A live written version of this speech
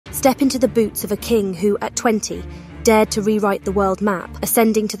Step into the boots of a king who, at 20, dared to rewrite the world map,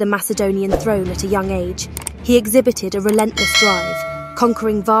 ascending to the Macedonian throne at a young age. He exhibited a relentless drive,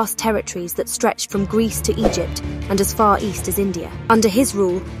 conquering vast territories that stretched from Greece to Egypt and as far east as India. Under his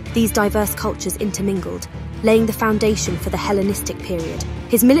rule, these diverse cultures intermingled, laying the foundation for the Hellenistic period.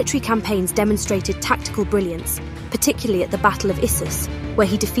 His military campaigns demonstrated tactical brilliance, particularly at the Battle of Issus, where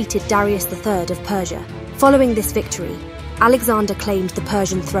he defeated Darius III of Persia. Following this victory, Alexander claimed the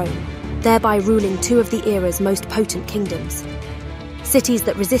Persian throne, thereby ruling two of the era's most potent kingdoms. Cities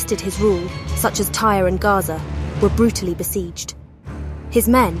that resisted his rule, such as Tyre and Gaza, were brutally besieged. His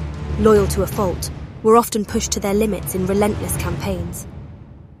men, loyal to a fault, were often pushed to their limits in relentless campaigns.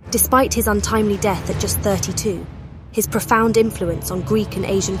 Despite his untimely death at just 32, his profound influence on Greek and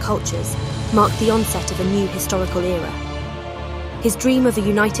Asian cultures marked the onset of a new historical era. His dream of a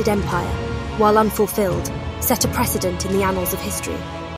united empire, while unfulfilled, set a precedent in the annals of history.